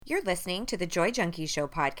You're listening to the Joy Junkie Show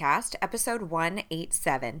podcast, episode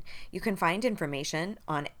 187. You can find information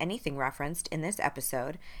on anything referenced in this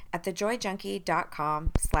episode at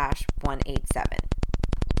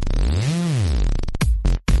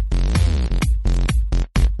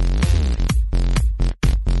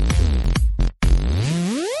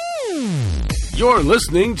You're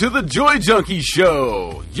listening to the Joy Junkie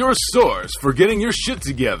Show, your source for getting your shit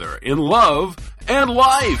together in love and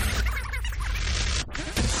life.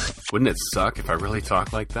 Wouldn't it suck if I really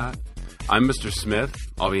talked like that? I'm Mr. Smith.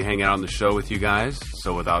 I'll be hanging out on the show with you guys.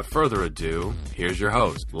 So without further ado, here's your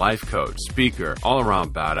host, life coach, speaker,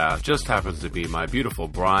 all-around badass, just happens to be my beautiful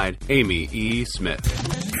bride, Amy E. Smith.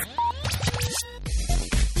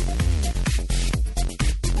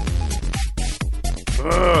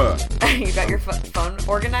 You got your phone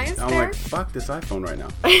organized I'm there? like, fuck this iPhone right now.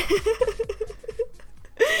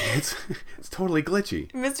 It's totally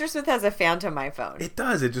glitchy. Mr. Smith has a phantom iPhone. It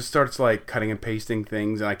does. It just starts like cutting and pasting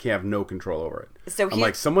things, and I can't have no control over it. So I'm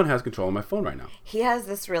like, someone has control of my phone right now. He has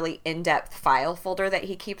this really in-depth file folder that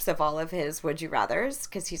he keeps of all of his Would You Rathers,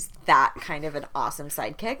 because he's that kind of an awesome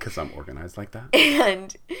sidekick. Because I'm organized like that.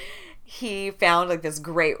 And he found like this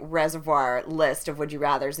great reservoir list of Would You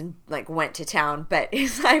Rathers and like went to town, but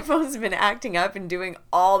his iPhone's been acting up and doing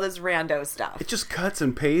all this rando stuff. It just cuts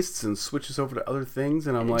and pastes and switches over to other things,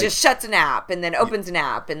 and I'm like... just shuts an app and then opens an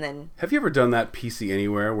app and then... Have you ever done that PC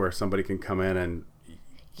Anywhere where somebody can come in and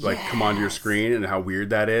like come onto your screen, and how weird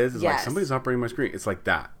that is? It's like, somebody's operating my screen. It's like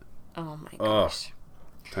that. Oh my gosh. Ugh.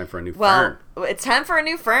 Time for a new fern. Well, it's time for a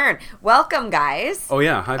new fern. Welcome, guys. Oh,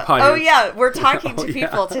 yeah. Hi, Pie. Oh, yeah. We're talking to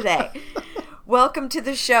people today. Welcome to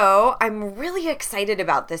the show. I'm really excited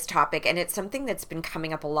about this topic, and it's something that's been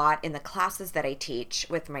coming up a lot in the classes that I teach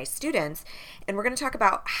with my students. And we're going to talk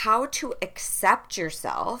about how to accept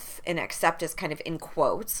yourself, and accept is kind of in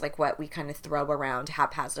quotes, like what we kind of throw around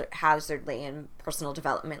haphazardly in personal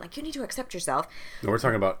development. Like, you need to accept yourself. No, we're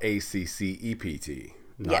talking about ACCEPT,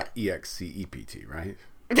 not EXCEPT, right?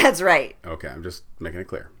 That's right. Okay, I'm just making it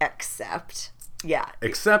clear. Accept. Yeah.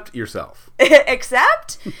 Accept yourself.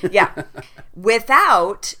 Accept? Yeah.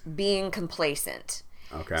 Without being complacent.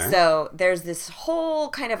 Okay. So there's this whole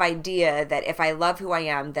kind of idea that if I love who I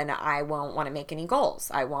am, then I won't want to make any goals.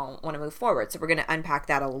 I won't want to move forward. So we're going to unpack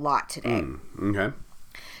that a lot today. Okay.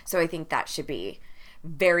 So I think that should be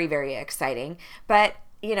very, very exciting. But,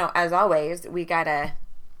 you know, as always, we gotta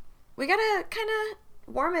kind of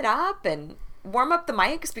warm it up and warm up the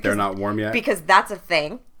mics because they're not warm yet. Because that's a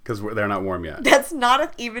thing. Because they're not warm yet. That's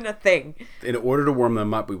not even a thing. In order to warm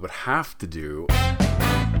them up, we would have to do...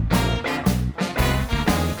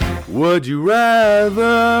 Would you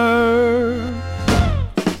rather?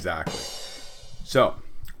 Exactly. So,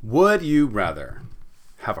 would you rather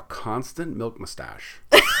have a constant milk mustache?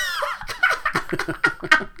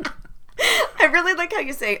 I really like how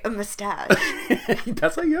you say a mustache.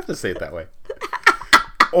 That's how you have to say it that way.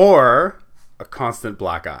 Or a constant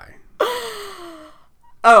black eye.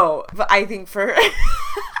 Oh, but I think for...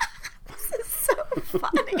 This is so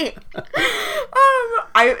funny.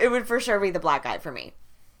 It would for sure be the black eye for me.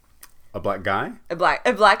 A black guy? A black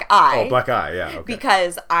eye. Oh, black eye, yeah, okay.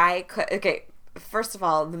 Because I could... Okay, first of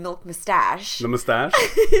all, the milk mustache. The mustache?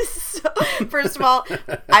 So, first of all,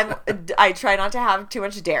 I try not to have too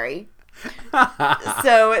much dairy.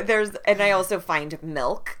 So there's... And I also find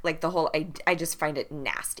milk, like the whole... I just find it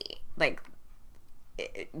nasty. Like,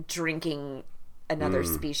 drinking... another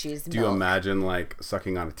species milk. Do you imagine like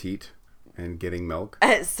sucking on a teat and getting milk?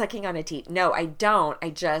 Sucking on a teat. No, I don't. I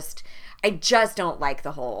just don't like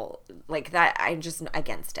the whole like that. I'm just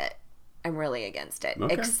against it. I'm really against it.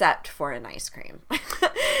 Okay. Except for an ice cream.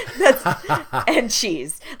 And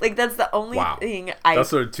cheese. Like that's the only thing That's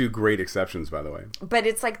sort of two great exceptions, by the way. But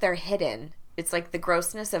it's like they're hidden. It's like the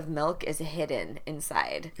grossness of milk is hidden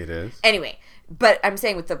inside. It is? Anyway, but I'm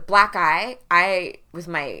saying with the black eye, with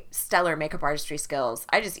my stellar makeup artistry skills,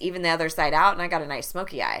 I just even the other side out and I got a nice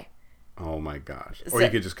smoky eye. Oh my gosh. Or you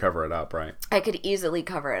could just cover it up, right? I could easily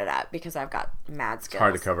cover it up because I've got mad skills. It's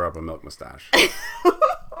hard to cover up a milk mustache.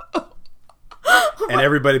 And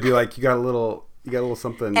everybody be like, you got a little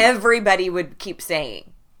something. Everybody would keep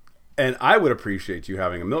saying. And I would appreciate you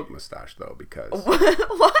having a milk mustache, though, because...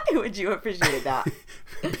 Why would you appreciate that?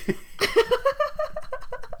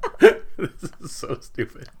 This is so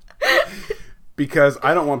stupid. Because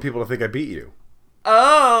I don't want people to think I beat you.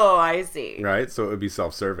 Oh, I see. Right? So it would be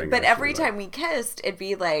self-serving. But every time we kissed, it'd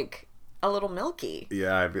be a little milky.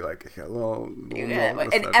 Yeah, I'd be like, a little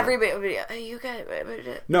and everybody would be, oh, you got...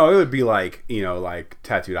 No, it would be like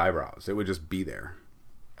tattooed eyebrows. It would just be there.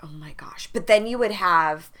 Oh my gosh. But then you would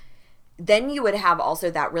have Then you would have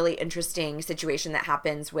also that really interesting situation that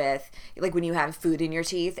happens with, like, when you have food in your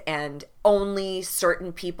teeth and only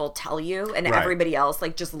certain people tell you and everybody else,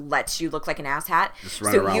 like, just lets you look like an asshat. Just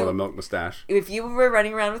run around with a milk mustache. If you were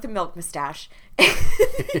running around with a milk mustache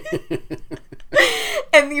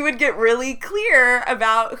and you would get really clear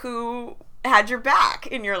about who had your back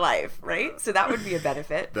in your life, right? So that would be a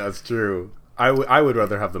benefit. That's true. I would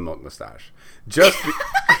rather have the milk mustache. Just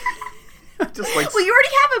like, well, you already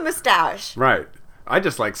have a mustache. Right. I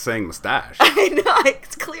just like saying mustache. I know.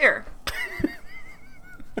 It's clear.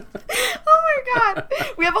 Oh my God.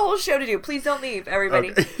 We have a whole show to do. Please don't leave,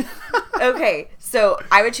 everybody. Okay. So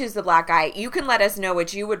I would choose the black eye. You can let us know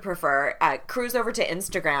what you would prefer. Cruise over to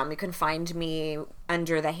Instagram. You can find me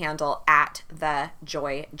under the handle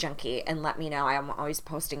 @thejoyjunkie and let me know. I am always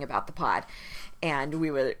posting about the pod. And we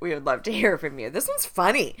would love to hear from you. This one's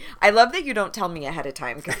funny. I love that you don't tell me ahead of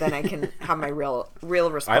time, because then I can have my real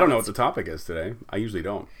response. I don't know what the topic is today. I usually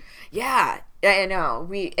don't. Yeah, I know.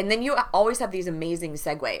 And then you always have these amazing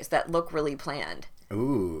segues that look really planned.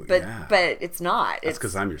 Ooh, but yeah. But it's not. That's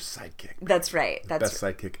because I'm your sidekick. That's right. That's best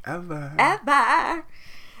sidekick ever. Ever.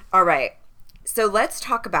 All right. So let's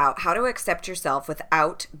talk about how to accept yourself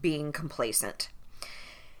without being complacent.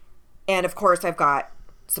 And of course, I've got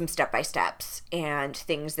some step-by-steps and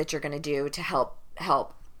things that you're going to do to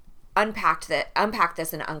help unpack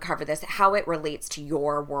this and uncover this, how it relates to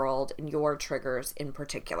your world and your triggers in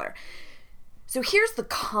particular. So here's the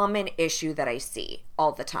common issue that I see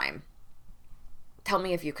all the time. Tell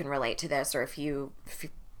me if you can relate to this, or if you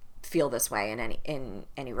feel this way in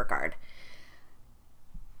any regard.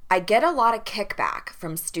 I get a lot of kickback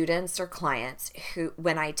from students or clients who,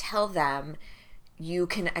 when I tell them, you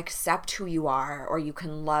can accept who you are, or you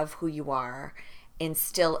can love who you are and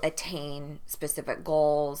still attain specific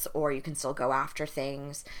goals, or you can still go after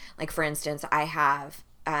things. Like, for instance, I have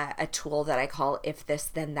a tool that I call If This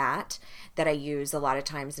Then That I use a lot of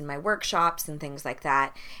times in my workshops and things like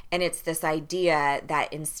that. And it's this idea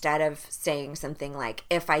that instead of saying something like,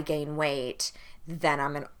 if I gain weight, then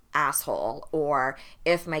I'm an asshole, or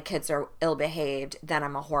if my kids are ill-behaved, then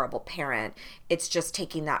I'm a horrible parent. It's just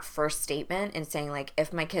taking that first statement and saying, like,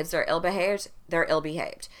 if my kids are ill-behaved, they're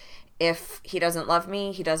ill-behaved. If he doesn't love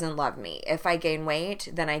me, he doesn't love me. If I gain weight,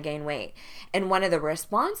 then I gain weight. And one of the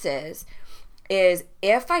responses is,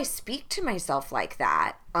 if I speak to myself like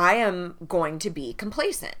that, I am going to be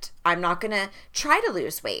complacent. I'm not going to try to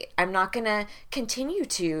lose weight. I'm not going to continue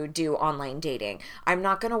to do online dating. I'm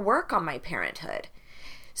not going to work on my parenthood.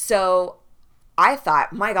 So I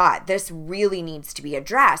thought, my God, this really needs to be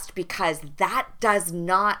addressed, because that does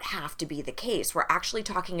not have to be the case. We're actually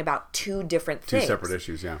talking about two different things. Two separate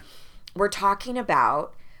issues, yeah. We're talking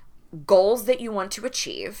about goals that you want to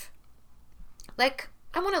achieve. Like,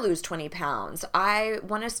 I want to lose 20 pounds. I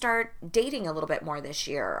want to start dating a little bit more this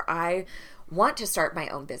year. I want to start my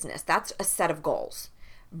own business. That's a set of goals.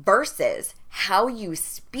 Versus how you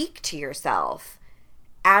speak to yourself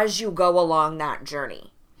as you go along that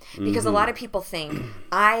journey. Because a lot of people think,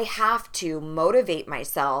 I have to motivate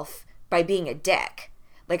myself by being a dick.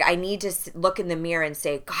 Like, I need to look in the mirror and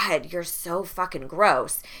say, God, you're so fucking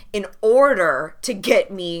gross, in order to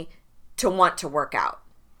get me to want to work out.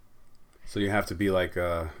 So you have to be like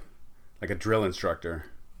a drill instructor.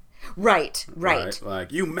 Right.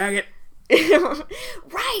 Like, you maggot.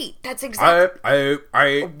 Right. That's exactly.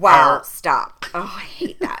 Wow. Stop. Oh, I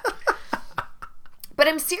hate that. But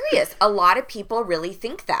I'm serious. A lot of people really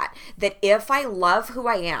think that if I love who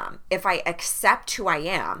I am, if I accept who I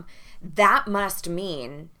am, that must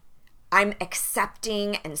mean I'm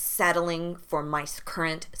accepting and settling for my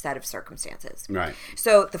current set of circumstances. Right.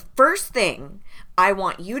 So the first thing I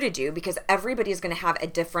want you to do, because everybody is going to have a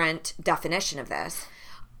different definition of this,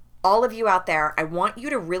 all of you out there, I want you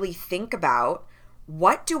to really think about,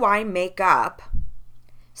 what do I make up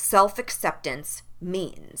self-acceptance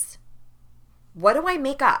means? What do I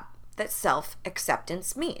make up that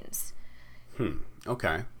self-acceptance means?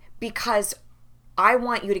 Okay. Because I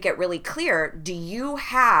want you to get really clear, do you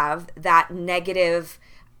have that negative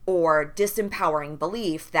or disempowering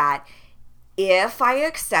belief that if I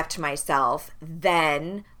accept myself,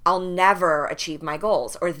 then I'll never achieve my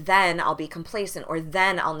goals, or then I'll be complacent, or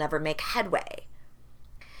then I'll never make headway?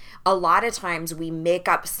 A lot of times we make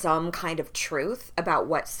up some kind of truth about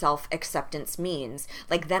what self-acceptance means.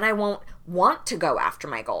 Like, then I won't want to go after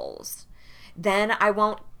my goals. Then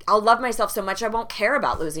I'll love myself so much I won't care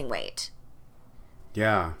about losing weight.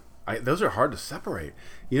 Yeah. Those are hard to separate.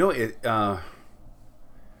 Yeah,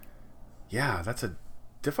 that's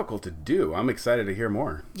difficult to do. I'm excited to hear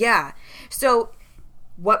more. Yeah. So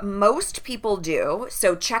what most people do,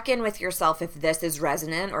 so check in with yourself if this is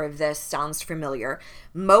resonant or if this sounds familiar.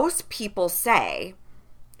 Most people say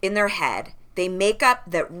in their head, they make up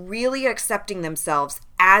that really accepting themselves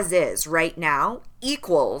as is right now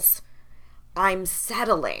equals I'm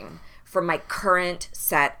settling for my current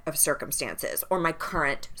set of circumstances or my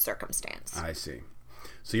current circumstance. I see.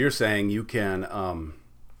 So you're saying you can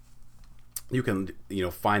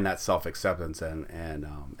find that self-acceptance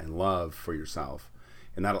and love for yourself,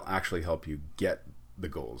 and that'll actually help you get the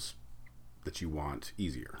goals that you want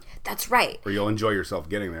easier. That's right. Or you'll enjoy yourself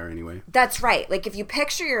getting there anyway. That's right. Like if you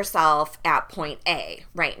picture yourself at point A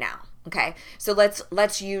right now, okay? So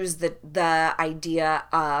let's use the idea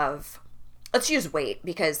of, let's use weight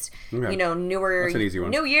because, okay. Newer, that's an easy one.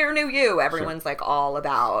 New year, new you. Everyone's sure. like all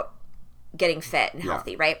about getting fit and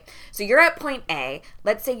healthy, right? So you're at point A.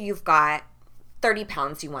 Let's say you've got 30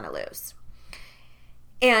 pounds you want to lose.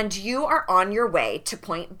 And you are on your way to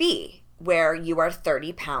point B where you are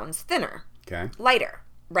 30 pounds thinner. Okay. Lighter,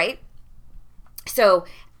 right? So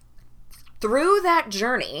through that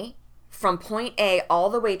journey from point A all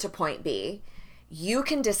the way to point B, you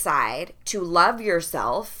can decide to love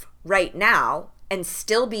yourself right now and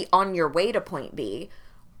still be on your way to point B,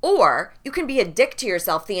 or you can be a dick to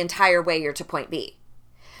yourself the entire way you're to point B.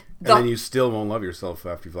 And then you still won't love yourself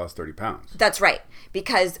after you've lost 30 pounds. That's right.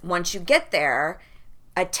 Because once you get there,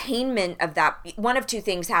 attainment of that, one of two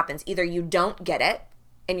things happens. Either you don't get it,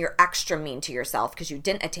 and you're extra mean to yourself because you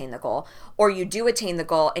didn't attain the goal, or you do attain the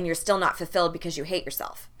goal and you're still not fulfilled because you hate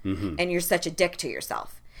yourself and you're such a dick to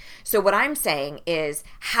yourself. So what I'm saying is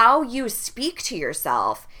how you speak to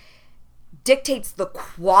yourself dictates the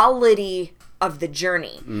quality of the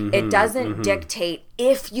journey. It doesn't dictate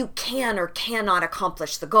if you can or cannot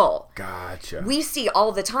accomplish the goal. Gotcha. We see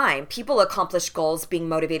all the time people accomplish goals being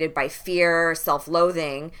motivated by fear,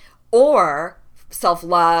 self-loathing, or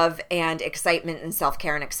self-love and excitement and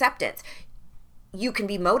self-care and acceptance. You can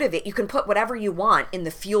be motivated. You can put whatever you want in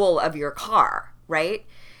the fuel of your car, right?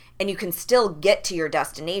 And you can still get to your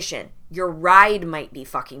destination. Your ride might be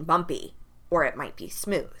fucking bumpy or it might be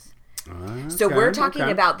smooth. So we're talking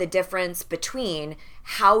about the difference between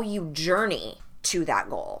how you journey to that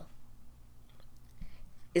goal.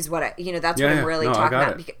 Is what that's what I'm really talking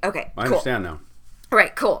about. Okay, cool. I understand now. All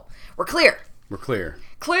right, cool. We're clear.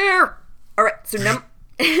 Clear. All right, so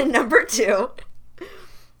number 2,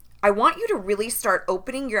 I want you to really start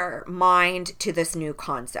opening your mind to this new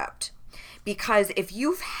concept. Because if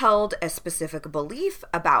you've held a specific belief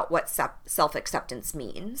about what self-acceptance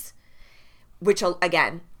means, which,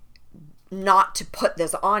 again, not to put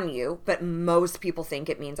this on you, but most people think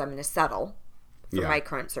it means I'm going to settle for my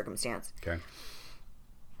current circumstance. Okay.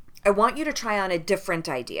 I want you to try on a different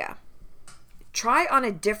idea. Try on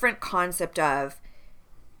a different concept of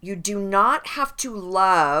you do not have to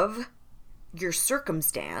love your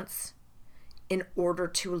circumstance in order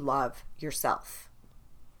to love yourself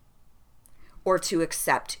or to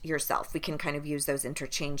accept yourself. We can kind of use those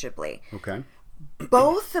interchangeably. Okay.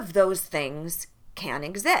 Both of those things can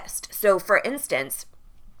exist. So, for instance,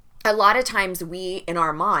 a lot of times we, in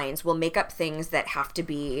our minds, will make up things that have to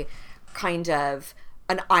be kind of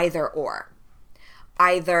an either or.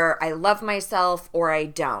 Either I love myself or I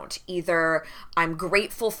don't. Either I'm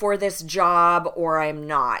grateful for this job or I'm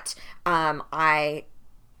not.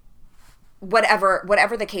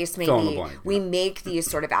 Whatever the case may be, we make these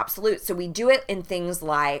sort of absolutes. So we do it in things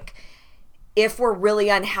like if we're really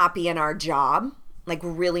unhappy in our job, like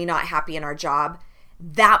really not happy in our job,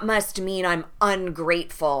 that must mean I'm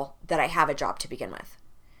ungrateful that I have a job to begin with.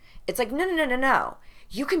 It's like, no.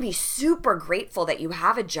 You can be super grateful that you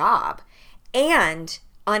have a job and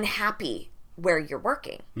unhappy where you're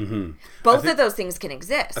working. Both of those things can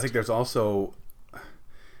exist. I think there's also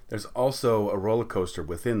a roller coaster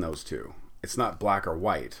within those two. It's not black or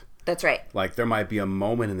white. That's right. Like there might be a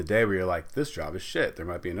moment in the day where you're like, this job is shit. There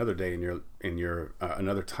might be another day in your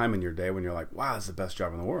another time in your day when you're like, wow, this is the best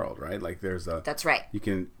job in the world, right? Like that's right.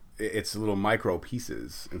 It's little micro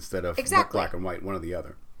pieces instead of black and white, one or the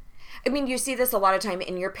other. I mean, you see this a lot of time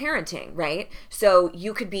in your parenting, right? So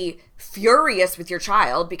you could be furious with your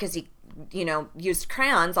child because he, used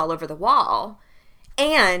crayons all over the wall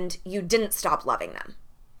and you didn't stop loving them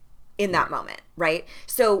in that moment, right?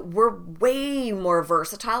 So we're way more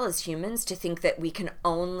versatile as humans to think that we can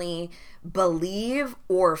only believe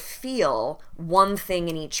or feel one thing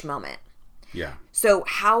in each moment. Yeah. So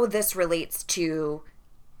how this relates to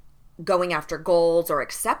going after goals or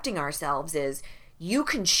accepting ourselves is you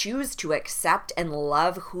can choose to accept and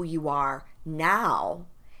love who you are now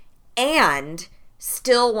and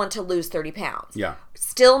still want to lose 30 pounds. Yeah.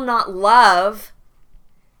 Still not love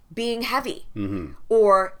being heavy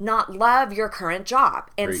or not love your current job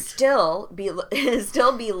and still be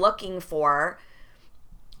looking for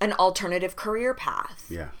an alternative career path.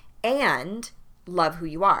 Yeah. And love who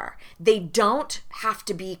you are. They don't have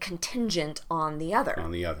to be contingent on the other.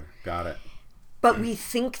 On the other. Got it. But we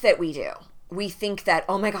think that we do. We think that,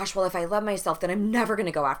 oh my gosh, well, if I love myself, then I'm never going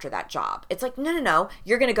to go after that job. It's like, no.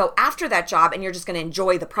 You're going to go after that job and you're just going to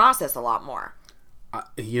enjoy the process a lot more.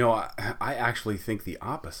 I actually think the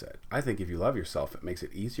opposite. I think if you love yourself, it makes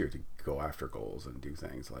it easier to go after goals and do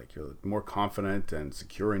things. Like you're more confident and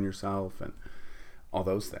secure in yourself and all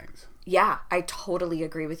those things. Yeah, I totally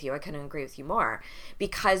agree with you. I couldn't agree with you more.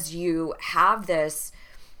 Because you have this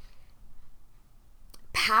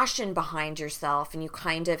passion behind yourself and you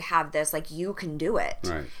kind of have this, like, you can do it.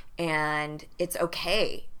 Right. And it's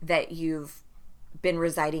okay that you've been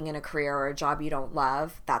residing in a career or a job you don't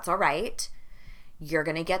love. That's all right. You're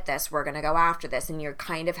going to get this. We're going to go after this. And you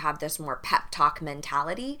kind of have this more pep talk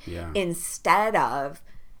mentality instead of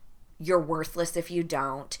you're worthless if you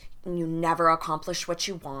don't. You never accomplish what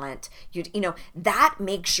you want. That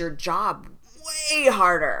makes your job way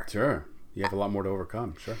harder. Sure. You have a lot more to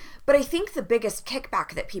overcome. Sure. But I think the biggest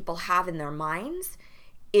kickback that people have in their minds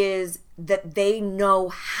is that they know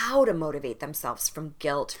how to motivate themselves from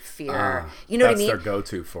guilt, fear. You know what I mean? That's their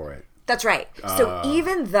go-to for it. That's right. So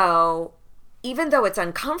even though it's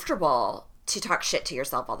uncomfortable to talk shit to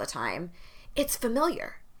yourself all the time, it's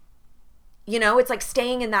familiar. It's like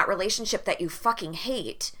staying in that relationship that you fucking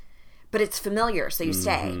hate, but it's familiar, so you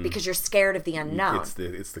stay because you're scared of the unknown. It's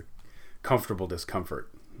the comfortable discomfort,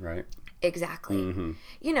 right? Exactly.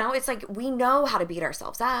 It's like we know how to beat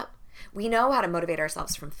ourselves up. We know how to motivate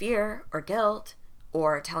ourselves from fear or guilt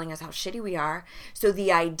or telling us how shitty we are. So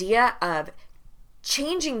the idea of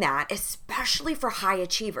changing that, especially for high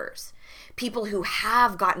achievers, people who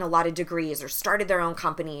have gotten a lot of degrees or started their own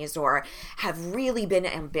companies or have really been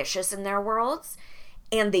ambitious in their worlds,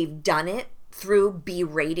 and they've done it through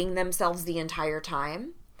berating themselves the entire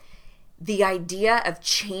time, the idea of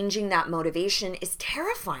changing that motivation is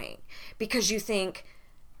terrifying because you think,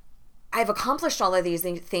 I've accomplished all of these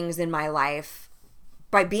things in my life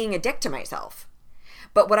by being a dick to myself.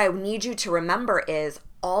 But what I need you to remember is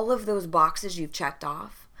all of those boxes you've checked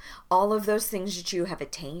off, all of those things that you have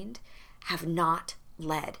attained have not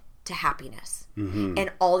led to happiness.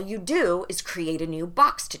 And all you do is create a new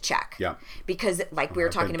box to check. Yeah. Because like we were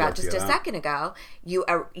talking about just a second ago, you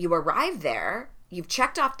arrive there, you've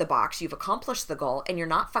checked off the box, you've accomplished the goal, and you're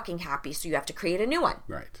not fucking happy, so you have to create a new one.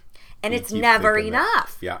 Right. And it's never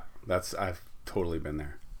enough. Yeah. I've totally been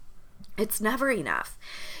there. It's never enough.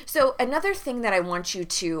 So another thing that I want you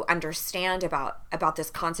to understand about this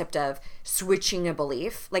concept of switching a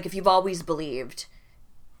belief, like if you've always believed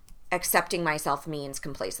accepting myself means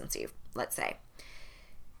complacency, let's say.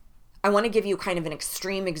 I want to give you kind of an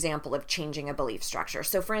extreme example of changing a belief structure.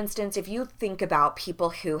 So for instance, if you think about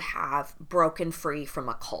people who have broken free from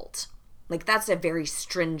a cult, like that's a very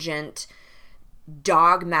stringent,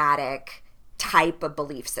 dogmatic type of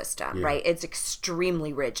belief system, right? It's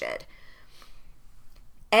extremely rigid.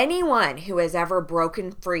 Anyone who has ever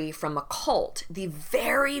broken free from a cult, the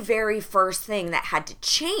very, very first thing that had to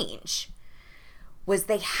change was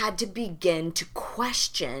they had to begin to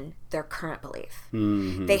question their current belief.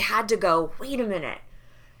 They had to go, wait a minute,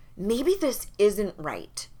 maybe this isn't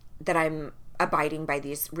right that I'm abiding by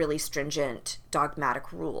these really stringent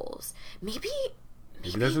dogmatic rules. Maybe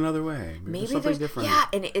there's another way. Maybe there's something different. Yeah,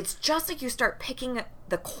 and it's just like you start picking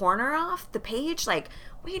the corner off the page, like,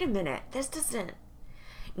 wait a minute, this doesn't.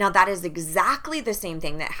 Now, that is exactly the same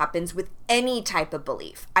thing that happens with any type of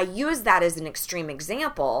belief. I use that as an extreme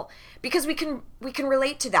example because we can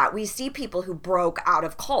relate to that. We see people who broke out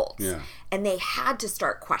of cults and they had to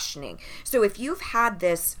start questioning. So if you've had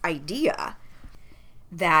this idea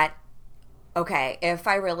that, okay, if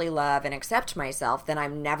I really love and accept myself, then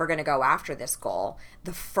I'm never going to go after this goal,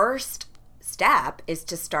 the first step is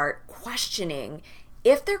to start questioning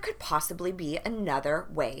if there could possibly be another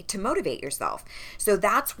way to motivate yourself. So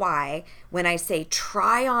that's why when I say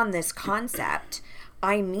try on this concept,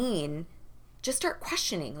 I mean just start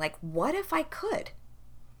questioning, like, what if I could?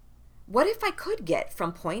 What if I could get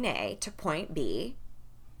from point A to point B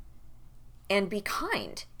and be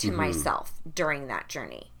kind to myself during that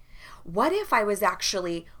journey? What if I was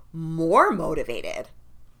actually more motivated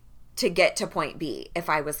to get to point B if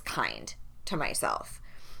I was kind to myself?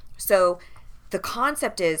 So the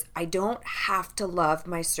concept is I don't have to love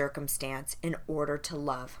my circumstance in order to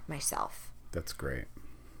love myself. That's great.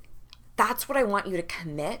 That's what I want you to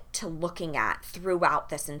commit to looking at throughout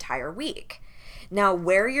this entire week. Now,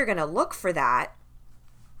 where you're going to look for that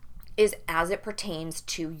is as it pertains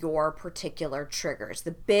to your particular triggers,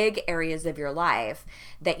 the big areas of your life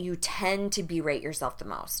that you tend to berate yourself the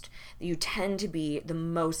most, that you tend to be the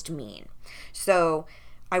most mean. So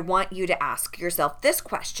I want you to ask yourself this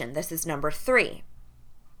question. This is number 3.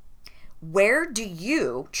 Where do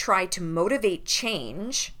you try to motivate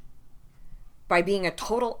change by being a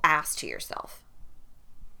total ass to yourself?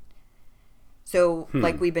 So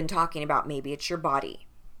like we've been talking about, maybe it's your body,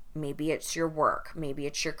 maybe it's your work, maybe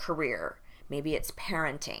it's your career, maybe it's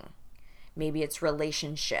parenting, maybe it's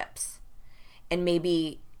relationships, and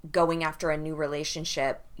maybe going after a new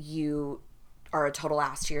relationship, you are a total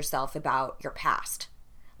ass to yourself about your past.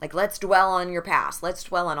 Like, let's dwell on your past. Let's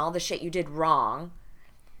dwell on all the shit you did wrong.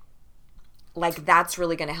 Like, that's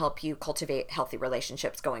really going to help you cultivate healthy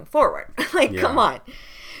relationships going forward. Like, come on.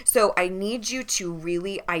 So I need you to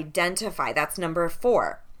really identify. That's number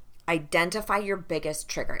 4. Identify your biggest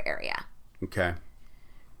trigger area. Okay.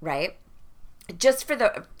 Right? Just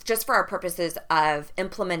for our purposes of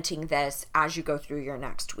implementing this as you go through your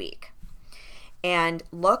next week. And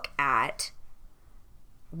look at,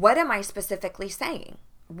 what am I specifically saying?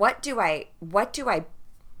 What do I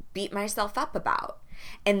beat myself up about?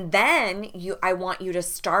 And then I want you to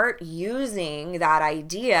start using that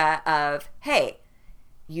idea of, hey,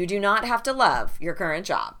 you do not have to love your current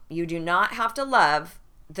job. You do not have to love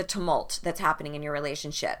the tumult that's happening in your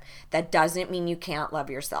relationship. That doesn't mean you can't love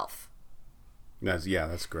yourself.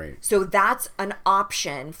 That's great. So that's an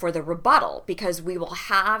option for the rebuttal, because we will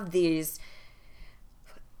have these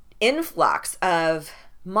influx of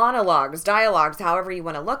monologues, dialogues, however you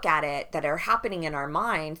want to look at it, that are happening in our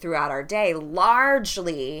mind throughout our day,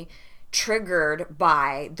 largely triggered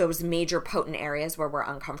by those major potent areas where we're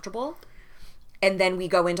uncomfortable. And then we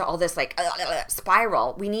go into all this like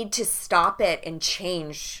spiral. We need to stop it and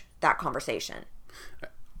change that conversation.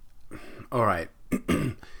 All right.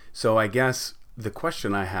 So I guess the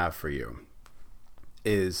question I have for you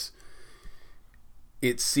is,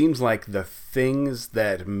 it seems like the things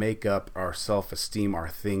that make up our self-esteem are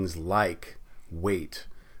things like weight,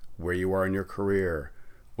 where you are in your career,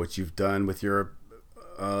 what you've done with your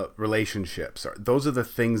relationships. Those are the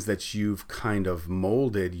things that you've kind of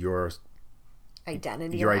molded your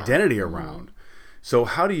identity around. So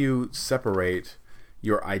how do you separate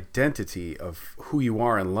your identity of who you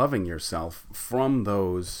are and loving yourself from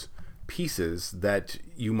those pieces that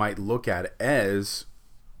you might look at as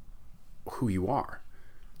who you are?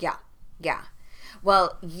 Yeah.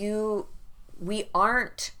 Well, we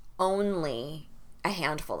aren't only a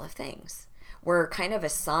handful of things. We're kind of a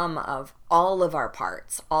sum of all of our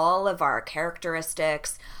parts, all of our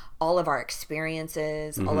characteristics, all of our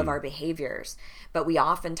experiences, all of our behaviors. But we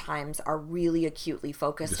oftentimes are really acutely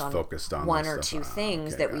focused on one or two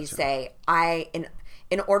things that we say,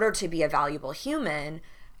 in order to be a valuable human,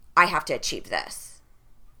 I have to achieve this.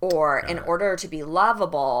 Or in order to be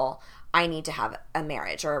lovable, I need to have a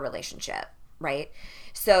marriage or a relationship, right?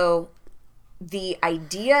 So the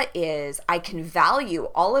idea is, I can value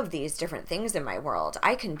all of these different things in my world.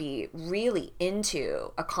 I can be really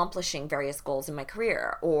into accomplishing various goals in my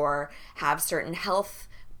career or have certain health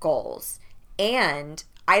goals, and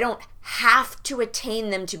I don't have to attain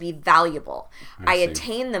them to be valuable. I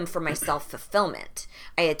attain them for my self-fulfillment.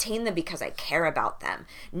 I attain them because I care about them,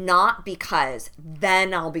 not because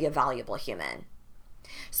then I'll be a valuable human.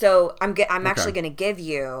 So I'm actually going to give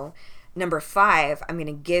you, number 5, I'm going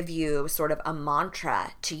to give you sort of a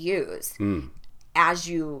mantra to use as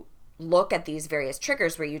you look at these various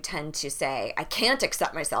triggers where you tend to say, I can't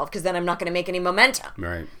accept myself because then I'm not going to make any momentum.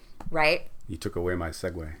 Right? You took away my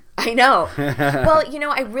segue. I know. Well,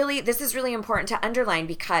 this is really important to underline,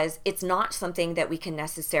 because it's not something that we can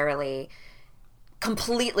necessarily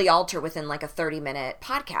completely alter within like a 30-minute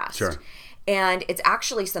podcast. Sure. And it's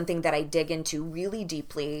actually something that I dig into really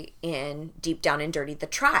deeply in Deep Down and Dirty, the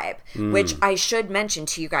Tribe, which I should mention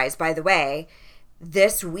to you guys, by the way,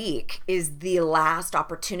 this week is the last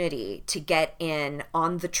opportunity to get in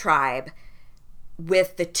on the Tribe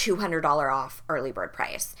with the $200 off early bird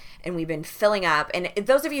price. And we've been filling up. And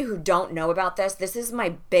those of you who don't know about this, this is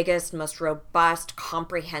my biggest, most robust,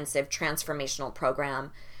 comprehensive, transformational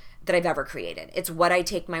program that I've ever created. It's what I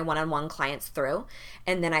take my one-on-one clients through.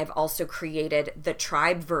 And then I've also created the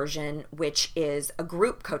Tribe version, which is a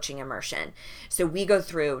group coaching immersion. So we go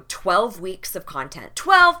through 12 weeks of content,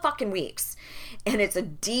 12 fucking weeks. And it's a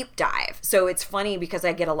deep dive. So it's funny because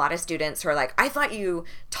I get a lot of students who are like, I thought you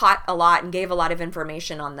taught a lot and gave a lot of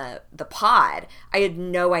information on the pod. I had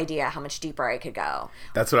no idea how much deeper I could go.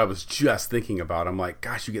 That's what I was just thinking about. I'm like,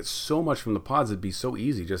 gosh, you get so much from the pods. It'd be so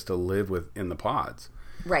easy just to live within the pods.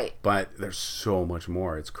 Right. But there's so much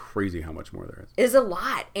more. It's crazy how much more there is. It's a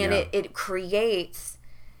lot. And it creates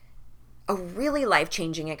a really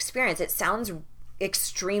life-changing experience. It sounds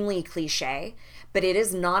extremely cliche, but it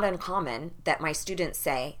is not uncommon that my students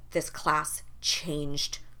say, this class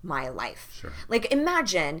changed my life. Sure. Like,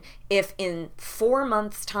 imagine if in 4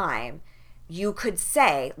 months' time, you could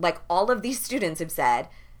say, like all of these students have said,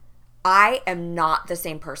 I am not the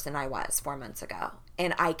same person I was 4 months ago.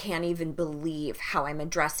 And I can't even believe how I'm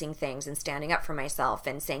addressing things and standing up for myself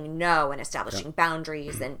and saying no and establishing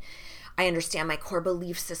boundaries. And I understand my core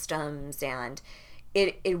belief systems, and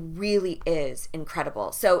it really is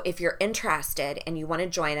incredible. So if you're interested and you want to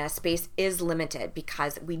join us, space is limited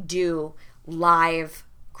because we do live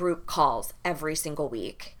group calls every single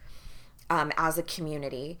week as a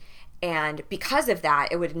community. And because of that,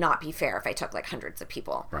 it would not be fair if I took like hundreds of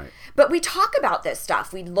people. Right. But we talk about this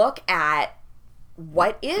stuff. We look at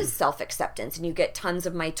what is self-acceptance, and you get tons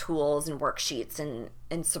of my tools and worksheets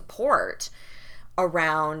and support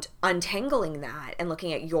around untangling that and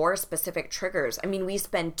looking at your specific triggers. I mean, we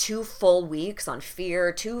spend 2 full weeks on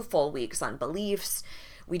fear, 2 full weeks on beliefs.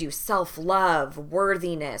 We do self-love,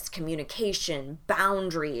 worthiness, communication,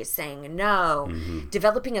 boundaries, saying no,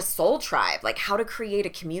 developing a soul tribe, like how to create a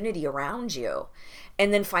community around you.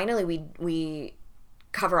 And then finally, we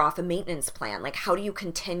cover off a maintenance plan. Like, how do you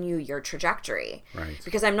continue your trajectory? Right.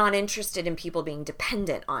 Because I'm not interested in people being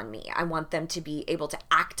dependent on me. I want them to be able to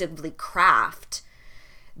actively craft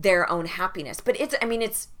their own happiness. But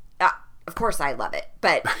of course I love it.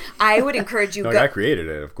 But I would encourage you. I created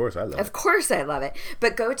it. Of course I love it. Of course I love it.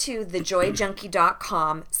 But go to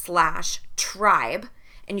thejoyjunkie.com/tribe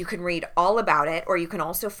and you can read all about it. Or you can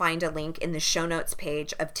also find a link in the show notes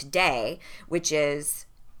page of today, which is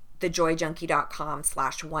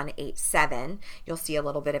thejoyjunkie.com/187. You'll see a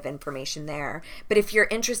little bit of information there. But if you're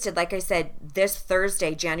interested, like I said, this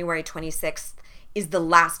Thursday, January 26th, is the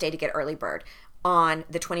last day to get early bird. On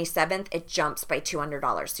the 27th, it jumps by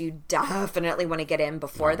 $200. So you definitely want to get in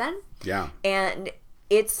before then. Yeah. And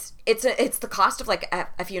it's the cost of like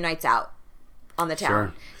a few nights out on the town.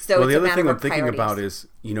 Sure. So well, it's the other thing I'm priorities. thinking about is,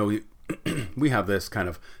 we have this kind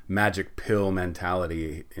of magic pill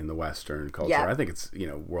mentality in the Western culture. Yeah. I think it's,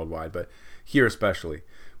 worldwide, but here especially,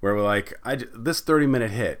 where we're like, this 30-minute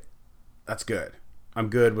hit, that's good. I'm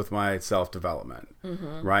good with my self-development,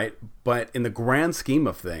 right? But in the grand scheme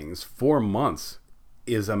of things, 4 months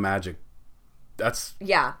is a magic. That's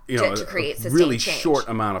to create a sustained really change. short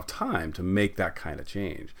amount of time to make that kind of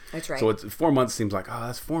change. That's right. So 4 months seems like,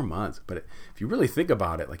 that's 4 months, but if you really think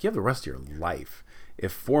about it, like you have the rest of your life.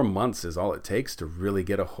 If 4 months is all it takes to really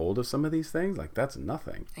get a hold of some of these things, like that's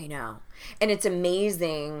nothing. I know. And it's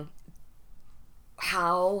amazing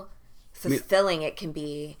how fulfilling it can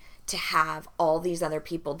be to have all these other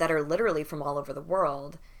people that are literally from all over the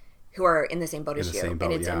world who are in the same boat as you. And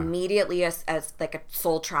it's immediately as like a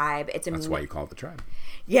soul tribe. That's why you call it the tribe.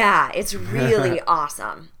 Yeah, it's really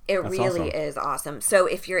awesome. It That's really awesome. is awesome. So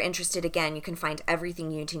if you're interested, again, you can find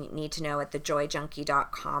everything you need to know at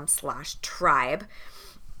thejoyjunkie.com/tribe.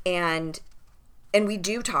 And we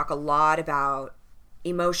do talk a lot about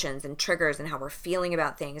emotions and triggers and how we're feeling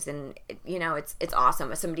about things. And, it's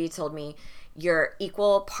awesome. Somebody told me, you're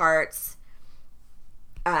equal parts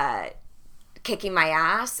kicking my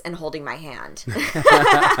ass and holding my hand. It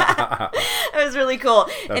was really cool.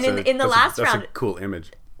 And in the last round, that's a cool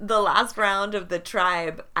image. The last round of the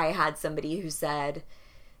tribe, I had somebody who said,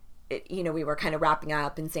 we were kind of wrapping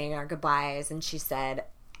up and saying our goodbyes, and she said,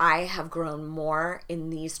 I have grown more in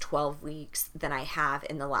these 12 weeks than I have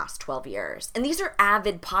in the last 12 years. And these are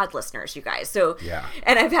avid pod listeners, you guys. So, yeah.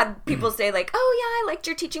 And I've had people say like, oh yeah, I liked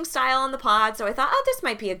your teaching style on the pod. So I thought, this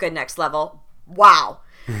might be a good next level. Wow.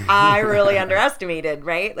 I really underestimated,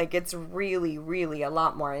 right? Like it's really, really a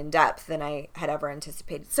lot more in depth than I had ever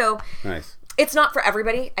anticipated. So nice. It's not for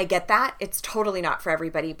everybody. I get that. It's totally not for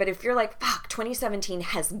everybody. But if you're like, 2017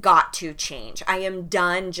 has got to change. I am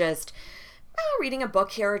done just reading a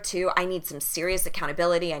book here or two. I need some serious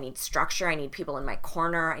accountability. I need structure. I need people in my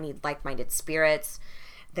corner. I need like-minded spirits.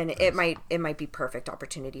 Then it might be perfect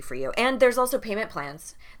opportunity for you. And there's also payment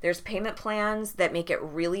plans. There's payment plans that make it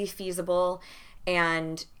really feasible.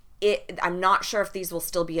 And I'm not sure if these will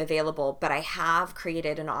still be available, but I have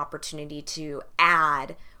created an opportunity to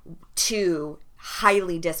add 2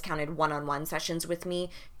 highly discounted one-on-one sessions with me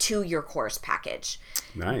to your course package.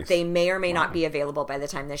 Nice. They may or may not be available by the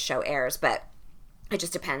time this show airs, but it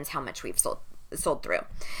just depends how much we've sold through.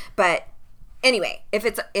 But anyway, if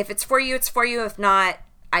it's for you, it's for you. If not,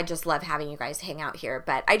 I just love having you guys hang out here.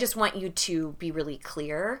 But I just want you to be really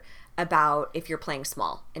clear about if you're playing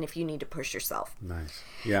small and if you need to push yourself. Nice.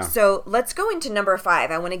 Yeah. So let's go into number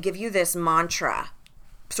 5. I want to give you this mantra,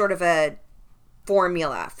 sort of a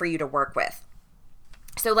formula for you to work with.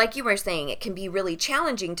 So like you were saying, it can be really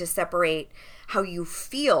challenging to separate how you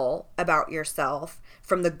feel about yourself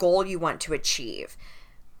from the goal you want to achieve.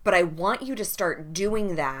 But I want you to start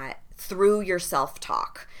doing that through your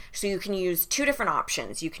self-talk. So you can use 2 different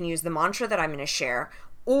options. You can use the mantra that I'm going to share,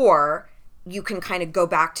 or you can kind of go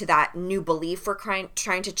back to that new belief we're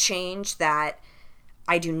trying to change, that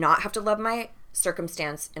I do not have to love my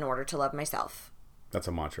circumstance in order to love myself. That's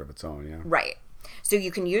a mantra of its own, yeah. Right. So you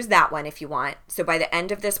can use that one if you want. So by the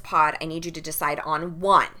end of this pod, I need you to decide on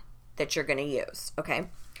one that you're going to use, okay?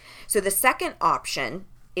 So the second option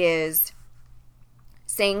is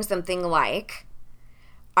saying something like,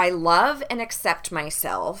 I love and accept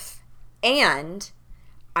myself, and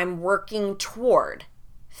I'm working toward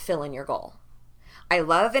fill in your goal. I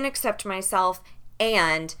love and accept myself,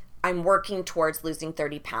 and I'm working towards losing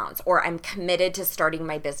 30 pounds, or I'm committed to starting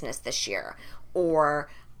my business this year, or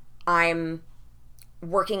I'm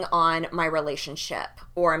working on my relationship,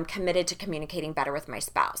 or I'm committed to communicating better with my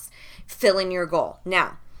spouse. Fill in your goal.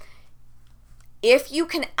 Now, if you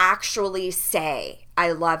can actually say,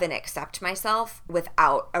 I love and accept myself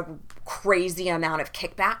without a crazy amount of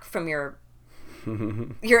kickback from your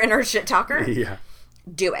inner shit talker, yeah,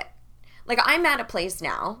 do it. Like, I'm at a place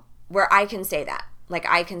now where I can say that. Like,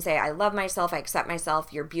 I can say, I love myself, I accept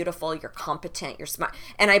myself, you're beautiful, you're competent, you're smart,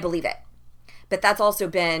 and I believe it. But that's also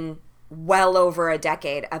been well over a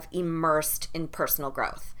decade of immersed in personal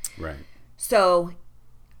growth. Right. So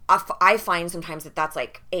I find sometimes that that's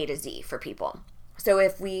like A to Z for people. So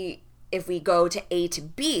if we go to A to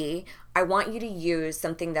B, I want you to use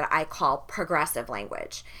something that I call progressive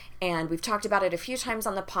language. And we've talked about it a few times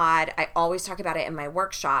on the pod. I always talk about it in my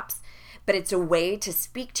workshops. But it's a way to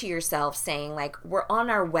speak to yourself saying, like, we're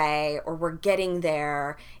on our way, or we're getting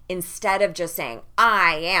there, instead of just saying,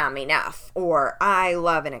 I am enough, or I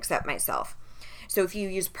love and accept myself. So if you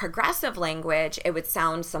use progressive language, it would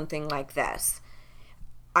sound something like this.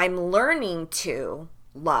 I'm learning to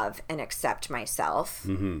love and accept myself,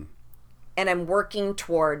 and I'm working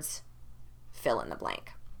towards fill in the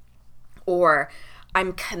blank. Or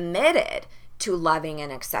I'm committed to loving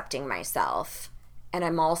and accepting myself, and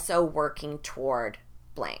I'm also working toward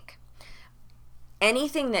blank.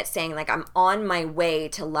 Anything that's saying, like, I'm on my way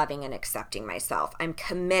to loving and accepting myself. I'm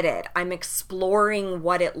committed. I'm exploring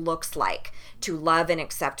what it looks like to love and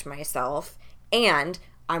accept myself, and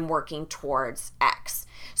I'm working towards X.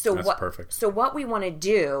 So that's perfect. So what we want to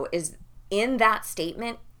do is, in that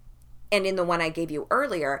statement and in the one I gave you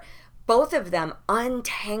earlier, both of them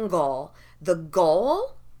untangle the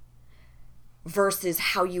goal versus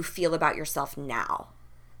how you feel about yourself now.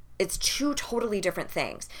 It's 2 totally different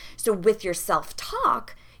things. So with your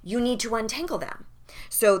self-talk, you need to untangle them.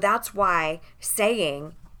 So that's why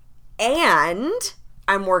saying, and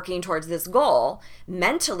I'm working towards this goal,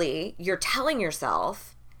 mentally, you're telling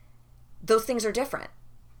yourself those things are different.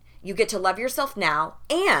 You get to love yourself now,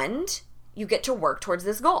 and you get to work towards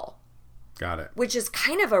this goal. Got it. Which is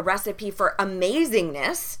kind of a recipe for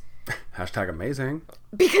amazingness. Hashtag amazing.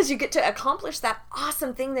 Because you get to accomplish that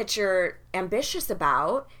awesome thing that you're ambitious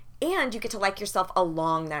about, and you get to like yourself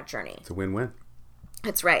along that journey. It's a win-win.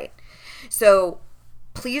 That's right. So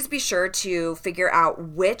please be sure to figure out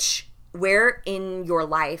where in your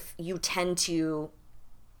life you tend to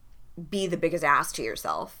be the biggest ass to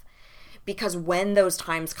yourself. Because when those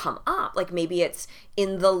times come up, like maybe it's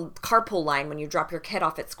in the carpool line when you drop your kid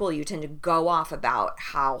off at school, you tend to go off about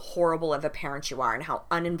how horrible of a parent you are and how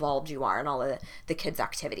uninvolved you are in all of the kids'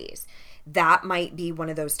 activities. That might be one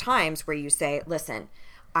of those times where you say, listen,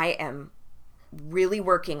 I am really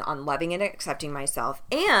working on loving and accepting myself,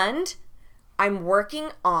 and I'm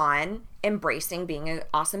working on embracing being an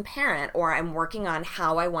awesome parent, or I'm working on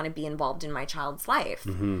how I want to be involved in my child's life.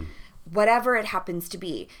 Mm-hmm. Whatever it happens to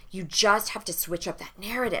be, you just have to switch up that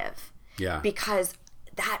narrative. Yeah. Because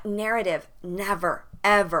that narrative never,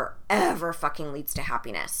 ever, ever fucking leads to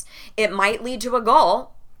happiness. It might lead to a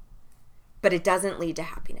goal, but it doesn't lead to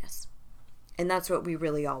happiness. And that's what we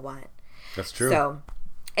really all want. That's true. So,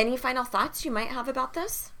 any final thoughts you might have about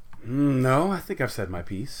this? No, I think I've said my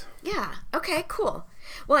piece. Yeah. Okay, cool.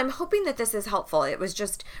 Well, I'm hoping that this is helpful. It was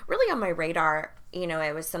just really on my radar. You know,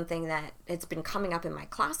 it was something that it's been coming up in my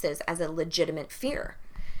classes as a legitimate fear.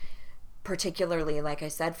 Particularly, like I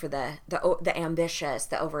said, for the ambitious,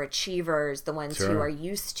 the overachievers, the ones who are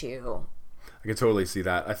used to. I can totally see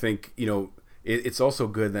that. I think, you know, it's also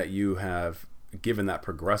good that you have given that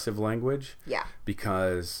progressive language. Yeah.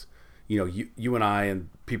 Because, you know, you and I and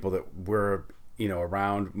people that we're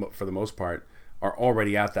around for the most part are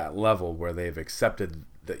already at that level where they've accepted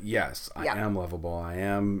that, yes, I am lovable, I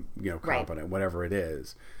am, competent, whatever it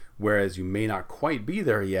is. Whereas you may not quite be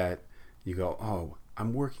there yet. You go, oh,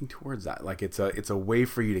 I'm working towards that. Like it's a way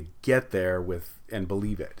for you to get there and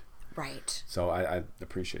believe it. Right. So I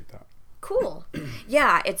appreciate that. Cool.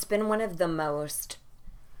 Yeah, it's been one of the most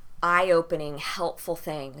eye-opening, helpful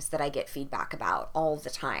things that I get feedback about all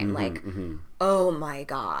the time. Oh my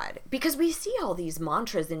God. Because we see all these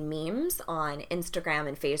mantras and memes on Instagram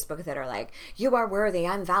and Facebook that are like, you are worthy,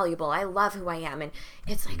 I'm valuable, I love who I am. And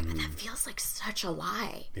it's like, that feels like such a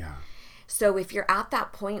lie. Yeah. So if you're at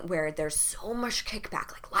that point where there's so much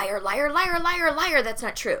kickback, like liar, liar, liar, liar, liar, that's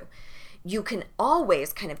not true. You can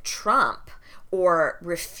always kind of trump or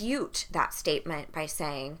refute that statement by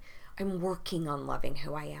saying, I'm working on loving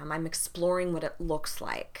who I am. I'm exploring what it looks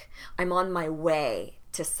like. I'm on my way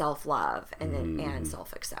to self-love and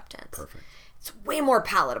self-acceptance. Perfect. It's way more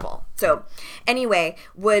palatable. So anyway,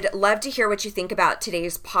 would love to hear what you think about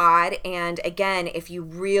today's pod. And again, if you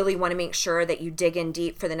really want to make sure that you dig in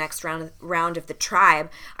deep for the next round of the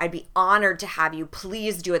tribe, I'd be honored to have you.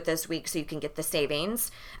 Please do it this week so you can get the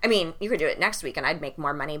savings. I mean, you could do it next week and I'd make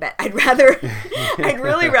more money, but I'd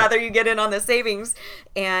really rather you get in on the savings.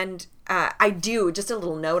 And I do, just a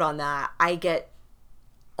little note on that, I get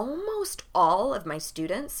almost all of my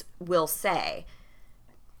students will say,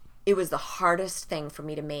 it was the hardest thing for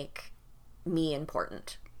me to make me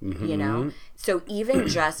important, So even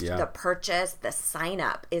just the purchase, the sign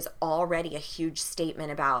up is already a huge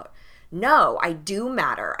statement about, no, I do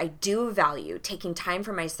matter. I do value. Taking time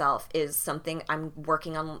for myself is something I'm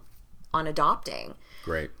working on adopting.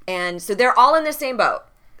 Great. And so they're all in the same boat.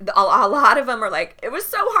 A lot of them are like, it was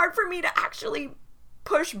so hard for me to actually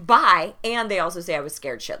push by, and they also say I was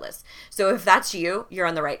scared shitless. So if that's you, you're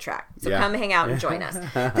on the right track. So come hang out and join us.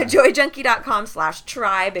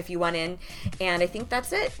 thejoyjunkie.com/tribe if you want in. And I think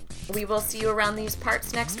that's it. We will see you around these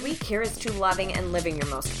parts next week. Here is to loving and living your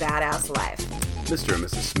most badass life. Mr. and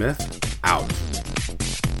Mrs. Smith, out.